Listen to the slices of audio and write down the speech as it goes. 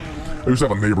I used to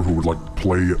have a neighbor who would like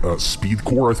play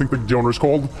speedcore, I think the genre is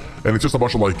called, and it's just a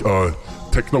bunch of like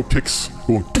techno ticks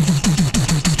going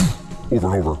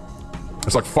over and over.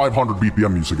 It's like 500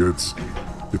 BPM music.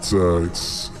 It's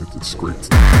great.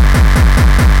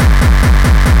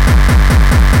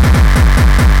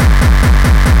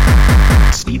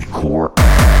 Speedcore.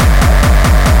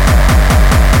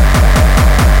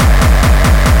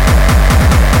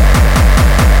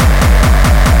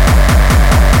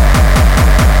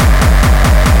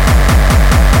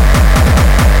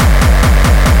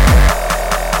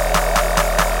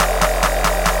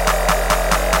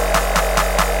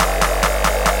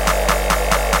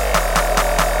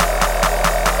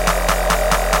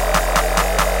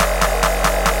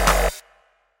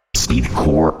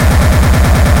 Speedcore.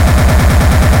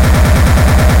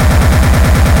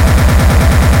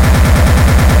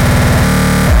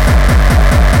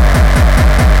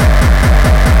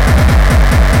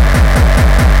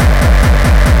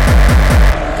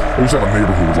 I used to have a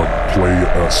neighbor who would like play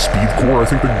speedcore, I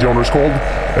think the genre is called,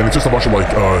 and it's just a bunch of like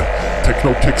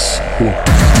techno ticks going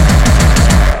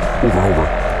over and over.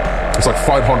 It's like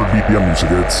 500 BPM music.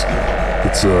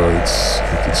 It's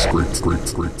great.